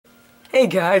Hey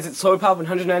guys, it's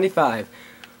SlowyPop195.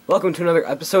 Welcome to another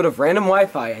episode of Random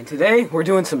Wi-Fi, and today we're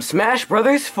doing some Smash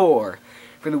Brothers 4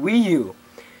 for the Wii U.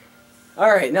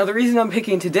 Alright, now the reason I'm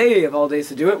picking today of all days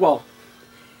to do it, well,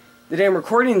 the day I'm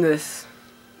recording this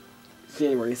is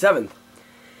January 7th.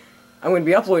 I'm going to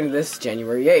be uploading this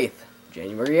January 8th.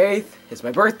 January 8th is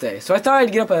my birthday, so I thought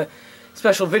I'd get up a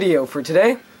special video for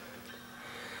today.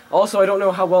 Also, I don't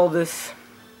know how well this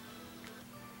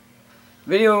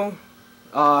video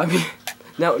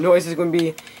noise is going to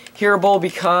be hearable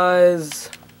because,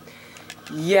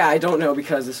 yeah, I don't know,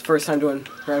 because it's the first time doing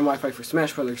random Wi-Fi for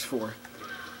Smash Brothers 4.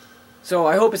 So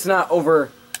I hope it's not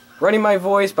overrunning my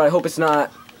voice, but I hope it's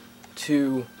not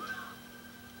too,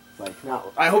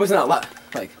 I hope it's not loud,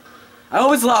 I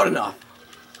hope it's loud enough.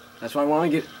 That's what I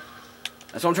want to get,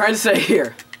 that's what I'm trying to say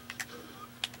here.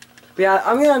 But yeah,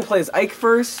 I'm going to play as Ike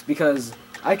first, because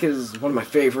Ike is one of my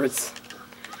favorites.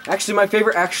 Actually, my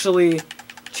favorite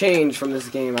changed from this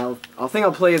game. I'll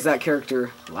play as that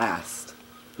character last.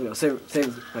 You know,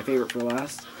 save my favorite for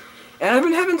last. And I've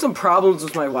been having some problems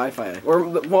with my Wi-Fi. Or,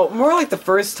 well, more like the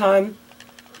first time,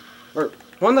 or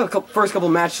one of the first couple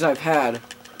matches I've had.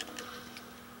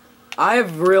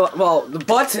 I've realized, well, the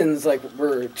buttons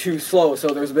were too slow, so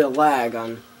there's a bit of lag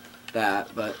on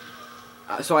that. But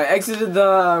so I exited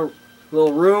the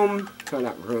little room, or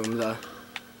not room,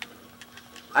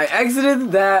 I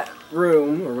exited that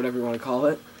room, or whatever you want to call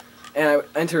it, and I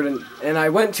entered and I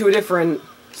went to a different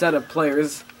set of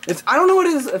players. I don't know what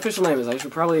his official name is. I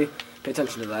should probably pay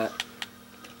attention to that.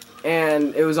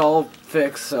 And it was all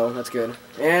fixed, so that's good.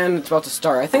 And it's about to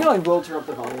start. I think I will turn up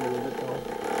the volume a little bit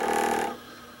though.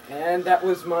 And that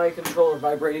was my controller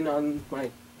vibrating on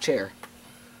my chair.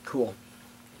 Cool.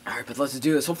 Alright, but let's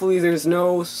do this. Hopefully there's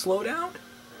no slowdown.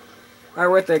 Alright,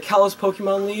 we're at the Kalos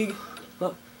Pokemon League.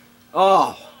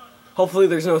 Oh, hopefully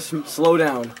there's no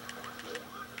slowdown.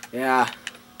 Yeah,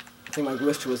 I think my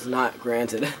wish was not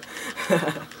granted.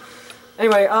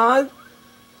 Anyway, I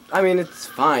mean, it's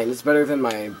fine. It's better than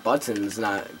my buttons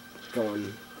not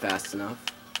going fast enough.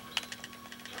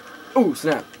 Ooh,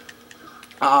 snap.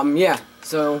 Yeah,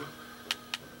 so,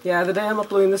 yeah, the day I'm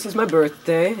uploading this is my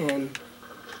birthday, and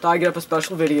thought I'd get up a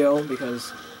special video, because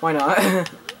why not?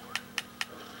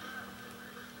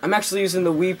 I'm actually using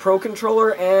the Wii Pro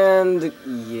controller, and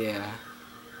yeah,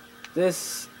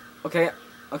 okay,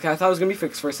 I thought it was gonna be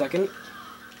fixed for a second,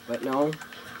 but no.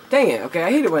 Dang it, okay, I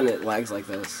hate it when it lags like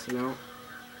this, you know?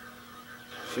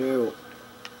 Shoot.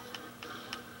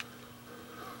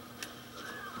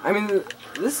 I mean,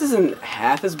 this isn't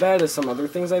half as bad as some other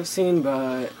things I've seen,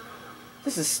 but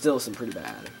this is still some pretty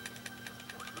bad.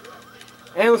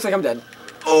 And it looks like I'm dead.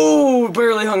 Oh,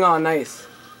 barely hung on, nice.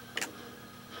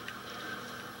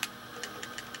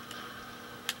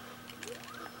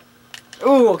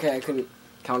 Ooh, okay, I couldn't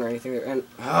counter anything there, and,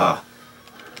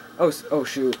 oh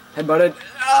shoot, headbutted,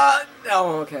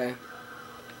 no, okay.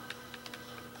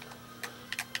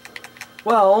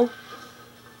 Well,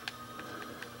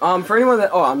 for anyone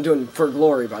that, I'm doing For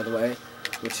Glory, by the way,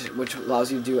 which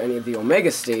allows you to do any of the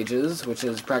Omega stages, which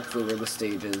is practically where the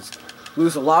stages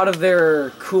lose a lot of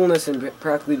their coolness and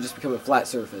practically just become a flat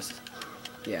surface.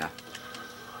 Yeah.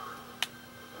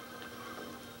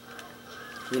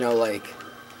 You know,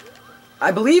 I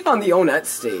believe on the Onet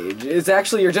stage,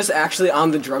 you're just actually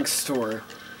on the drugstore,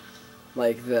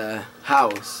 like the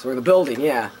house or the building,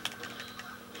 yeah.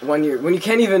 When you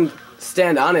can't even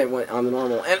stand on it on the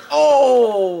normal, and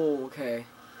oh, okay.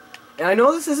 And I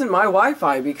know this isn't my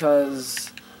Wi-Fi because,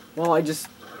 well, I just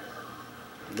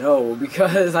know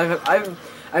because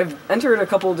I've entered a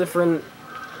couple different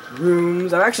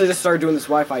rooms. I've actually just started doing this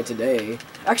Wi-Fi today.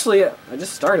 Actually, I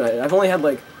just started. I've only had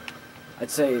I'd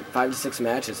say 5 to 6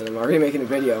 matches, and I'm already making a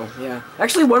video. Yeah,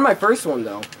 actually won my first one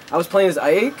though. I was playing as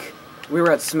Ike. We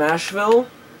were at Smashville,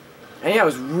 and yeah, it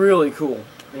was really cool.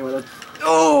 Anyway,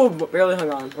 barely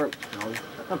hung on. Or no,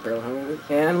 not barely hung on.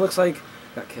 And looks like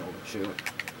got killed. Shoot.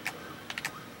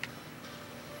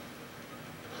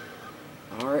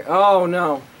 All right. Oh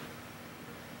no.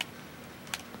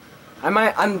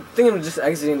 I'm thinking of just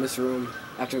exiting this room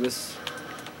after this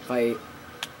fight.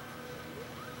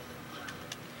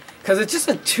 Because it's just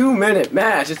a 2-minute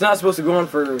match. It's not supposed to go on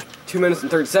for 2 minutes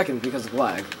and 30 seconds because of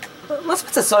lag. Unless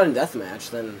it's a sudden death match,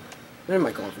 then it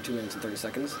might go on for 2 minutes and 30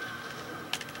 seconds.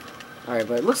 Alright,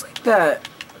 but it looks like that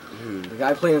the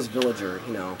guy playing as Villager,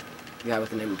 you know, the guy with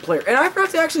the name of player. And I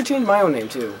forgot to actually change my own name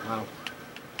too. Wow.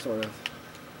 Sort of.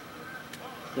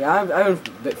 Yeah, I've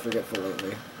been a bit forgetful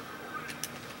lately.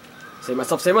 Save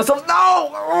myself, no!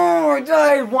 Oh, I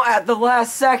died at the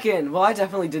last second! Well, I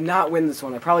definitely did not win this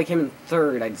one. I probably came in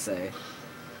third, I'd say.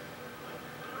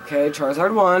 Okay,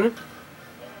 Charizard won.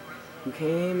 Who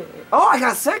came? Oh, I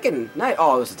got second! Nice.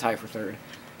 Oh, it was a tie for third.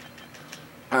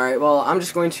 Alright, well, I'm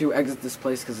just going to exit this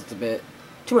place because it's a bit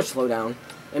too much slowdown.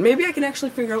 And maybe I can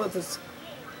actually figure out what this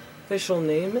official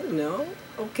name is? No?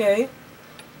 Okay.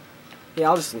 Yeah,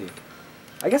 I'll just leave.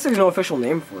 I guess there's no official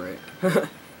name for it.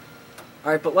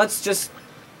 Alright, but let's just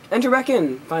enter back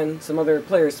in, find some other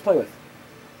players to play with.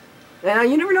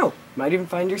 And you never know. You might even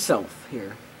find yourself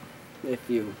here if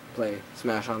you play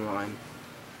Smash Online.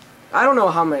 I don't know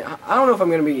how many. I don't know if I'm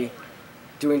gonna be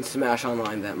doing Smash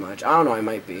Online that much. I don't know. I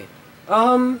might be.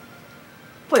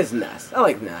 Plays Ness. I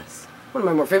like Ness. One of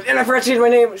my more favorite. And I forgot to change my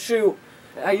name. Shoot.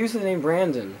 I used the name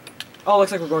Brandon. Oh,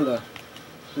 looks like we're going to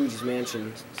Luigi's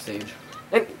Mansion stage.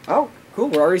 And oh, cool.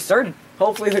 We're already started.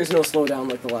 Hopefully, there's no slowdown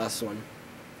like the last one.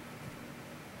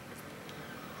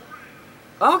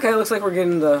 Okay, looks like we're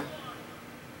getting the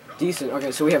decent.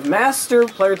 Okay, so we have Master,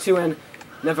 Player 2, and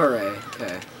Nevare.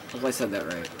 Okay, hopefully I said that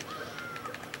right.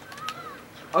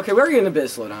 Okay, we're getting a bit of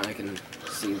slowdown. I can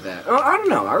see that. Oh, I don't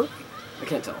know. I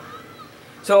can't tell.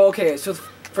 So, okay, so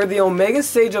for the Omega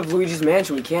stage of Luigi's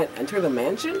Mansion, we can't enter the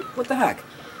mansion? What the heck?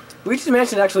 Luigi's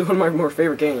Mansion is actually one of my more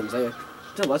favorite games. I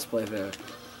did a Let's Play of it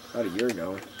about a year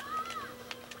ago.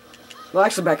 Well,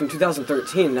 actually back in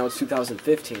 2013, now it's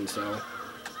 2015, so...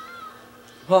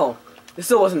 Well, it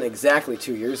still wasn't exactly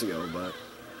 2 years ago, but...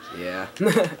 Yeah.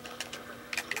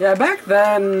 Yeah, back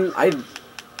then, I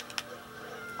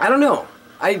don't know.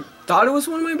 I thought it was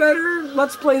one of my better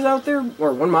Let's Plays out there,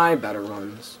 or one of my better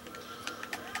ones.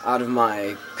 Out of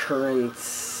my current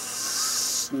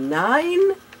 9?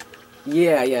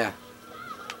 Yeah.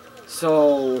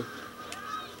 So,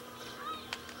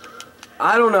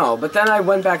 I don't know, but then I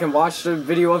went back and watched a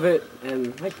video of it,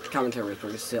 and my commentary was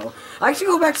pretty still. I actually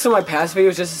go back to some of my past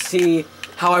videos just to see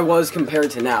how I was compared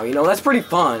to now. You know, that's pretty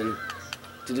fun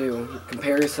to do.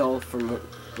 Compare yourself from,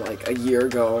 like, a year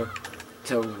ago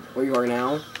to where you are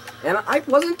now. And I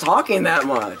wasn't talking that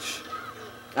much.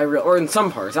 Or in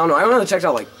some parts. I don't know. I only checked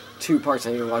out, like, 2 parts. I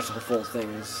didn't even watch the full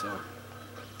things, so...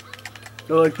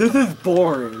 They're like, this is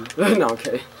boring. No,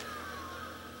 okay.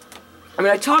 I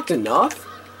mean, I talked enough,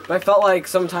 but I felt like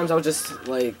sometimes I was just,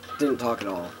 like, didn't talk at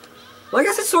all. Well, I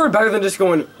guess it's sort of better than just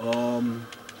going,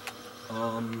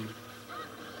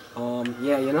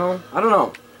 yeah, you know? I don't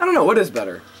know. I don't know, what is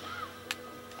better?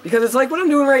 Because it's like what I'm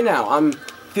doing right now. I'm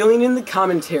filling in the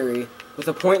commentary with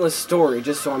a pointless story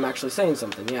just so I'm actually saying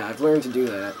something. Yeah, I've learned to do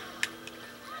that.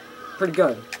 Pretty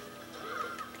good.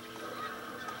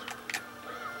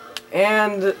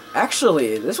 And,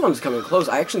 actually, this one's coming close.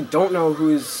 I actually don't know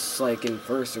who's, like, in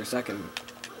first or second.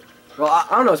 Well, I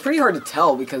don't know. It's pretty hard to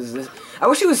tell because this... I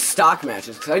wish it was stock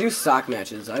matches, because I do stock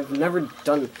matches. I've never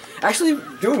done... Actually,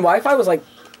 doing Wi-Fi was, like...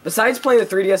 Besides playing the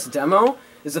 3DS demo,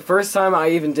 is the first time I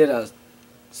even did a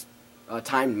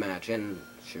timed match. And,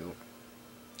 shoot.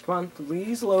 Come on,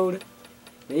 please load.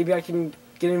 Maybe I can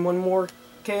get in one more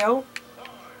KO?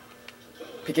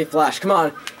 PK Flash, come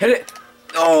on. Hit it!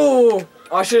 Oh!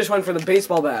 Oh, I should've just went for the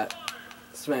baseball bat.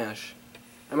 Smash.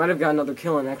 I might have got another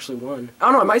kill and actually won. I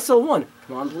don't know, I might still won.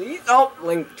 Come on, please. Oh,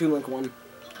 Link 1.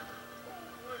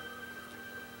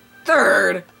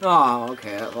 Third! Oh,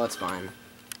 okay, well, that's fine.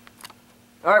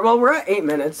 Alright, well, we're at 8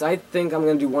 minutes. I think I'm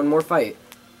gonna do one more fight.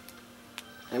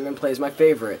 I'm gonna play as my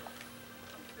favorite.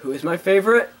 Who is my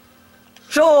favorite?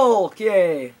 Shulk!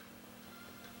 Yay!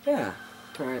 Yeah,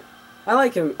 alright. I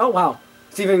like him. Oh, wow.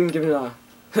 It's even given a...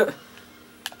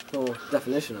 little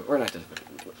definition of, or not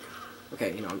definition,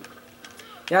 okay, you know.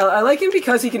 Yeah, I like him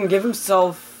because he can give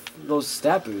himself those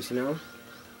stat boosts, you know.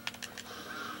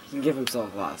 He can give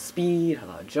himself a lot of speed, a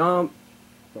lot of jump,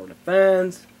 more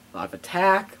defense, a lot of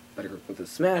attack, better with his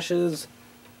smashes.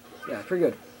 Yeah, pretty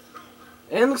good.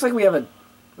 And it looks like we have a,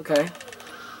 okay.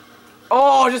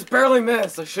 Oh, just barely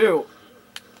missed, a shoot.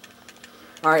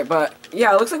 Alright, but,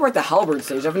 yeah, it looks like we're at the Halberd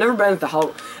stage. I've never been at the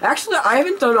Halberd. Actually, I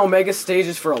haven't done Omega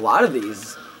stages for a lot of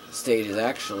these stages,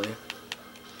 actually.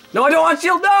 No, I don't want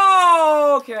shield!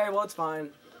 No! Okay, well, it's fine.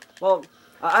 Well,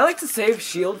 I like to save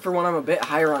shield for when I'm a bit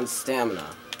higher on stamina.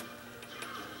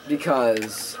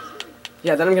 Because,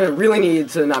 yeah, then I'm gonna really need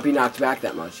to not be knocked back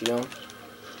that much, you know?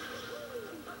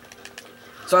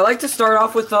 So I like to start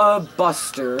off with a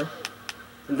Buster,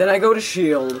 and then I go to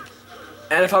shield,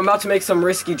 and if I'm about to make some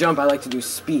risky jump, I like to do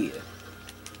speed.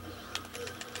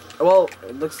 Well,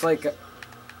 it looks like...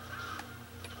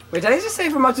 Wait, did I just say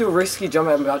if I'm about to do a risky jump,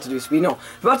 I'm about to do speed? No,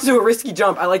 if I'm about to do a risky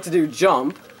jump, I like to do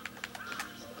jump.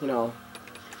 You know.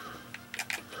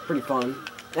 Pretty fun.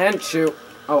 And shoot.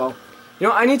 Oh, well. You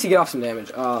know, I need to get off some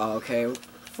damage. Okay.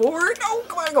 Forward. No,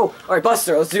 come on, go. Alright,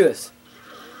 Buster, let's do this.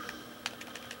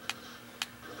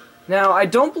 Now, I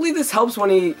don't believe this helps when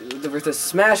with the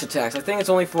smash attacks. I think it's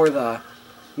only for the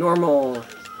normal,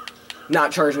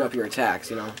 not charging up your attacks,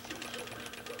 you know.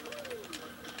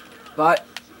 But,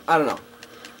 I don't know.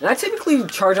 And I typically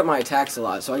charge up my attacks a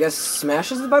lot, so I guess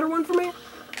Smash is the better one for me?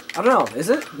 I don't know, is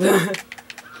it? I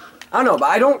don't know, but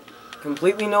I don't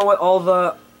completely know what all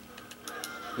the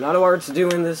auto arts do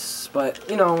in this, but,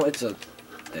 you know, it's a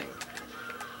thing.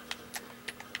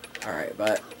 Alright,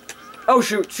 but... Oh,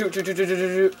 shoot.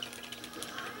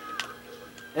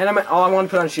 And I want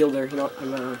to put on shielder, you know,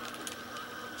 I'm gonna...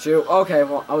 Shoot, okay,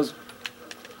 well,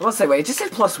 Let's say, wait, it just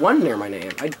said +1 near my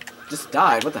name. I just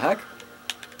died, what the heck?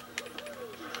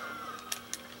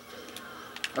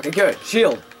 Okay, good,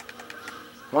 shield.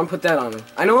 I want to put that on.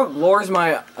 I know it lowers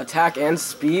my attack and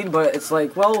speed, but it's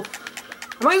like, well,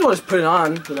 I might as well just put it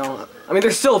on, you know. I mean,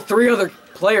 there's still 3 other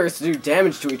players to do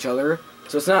damage to each other,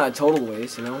 so it's not a total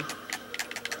waste, you know.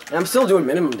 And I'm still doing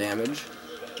minimum damage.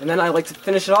 And then I like to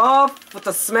finish it off with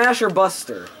the Smash or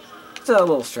Buster. It's a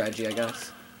little strategy, I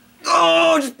guess.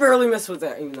 Oh, just barely missed with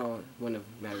that, even though it wouldn't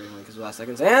have mattered anyway because of the last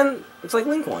seconds. And looks like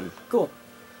Link won. Cool.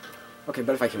 Okay,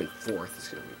 but if I came in 4th, it's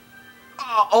gonna be...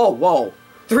 Oh, whoa.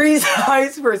 3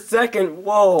 size per second.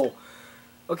 Whoa.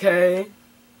 Okay.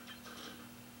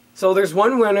 So there's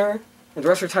 1 winner, and the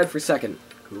rest are tied for 2nd.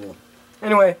 Cool.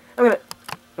 Anyway, I'm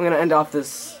gonna end off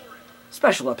this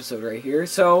special episode right here.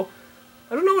 So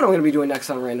I don't know what I'm gonna be doing next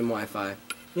on Random Wi-Fi.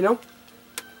 You know?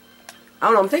 I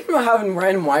don't know. I'm thinking about having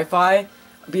Random Wi-Fi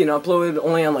being uploaded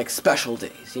only on like special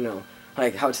days. You know,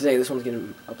 like how today this one's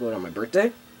getting uploaded on my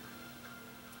birthday.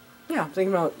 Yeah, I'm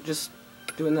thinking about just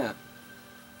doing that.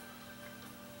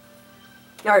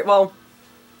 Alright, well,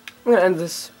 I'm gonna end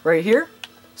this right here.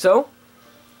 So,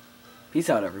 peace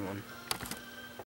out, everyone.